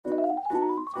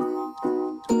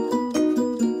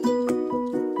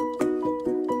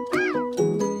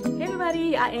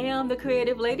am the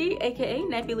creative lady, aka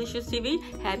Nappylicious TV.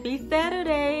 Happy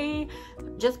Saturday!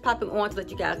 Just popping on to let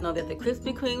you guys know that the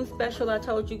Krispy Kreme special I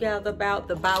told you guys about,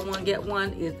 the buy one get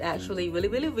one, is actually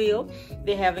really real.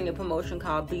 They're having a promotion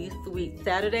called Be Sweet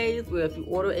Saturdays, where if you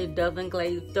order a dozen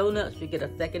glazed donuts, you get a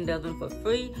second dozen for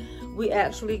free. We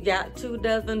actually got 2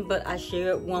 dozen, but I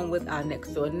shared one with our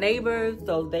next door neighbors,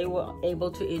 so they were able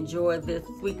to enjoy this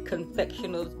sweet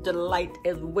confectioner's delight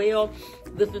as well.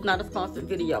 This is not a sponsored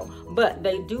video, but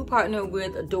they do partner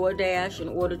with DoorDash in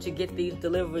order to get these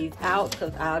deliveries out,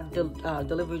 because our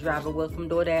delivery driver was from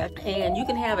DoorDash. And you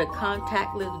can have a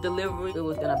contactless delivery. It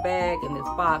was in a bag in this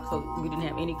box, so we didn't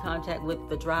have any contact with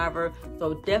the driver.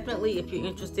 So definitely, if you're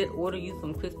interested, order you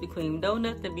some Krispy Kreme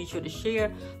donuts, and be sure to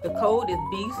share. The code is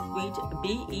BESWEET,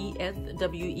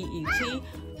 BESWEET.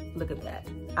 Look at that.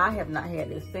 I have not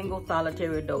had a single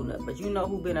solitary donut, but you know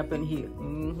who been up in here.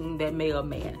 That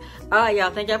mailman. All right,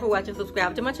 y'all. Thank y'all for watching.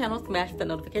 Subscribe to my channel. Smash the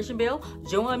notification bell.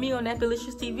 Join me on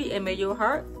Nappylicious TV, and may your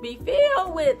hearts be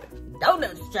filled with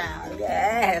donuts, child.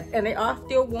 Yes. And they are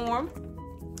still warm.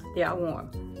 They are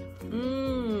warm.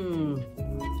 Oh,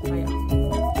 yeah.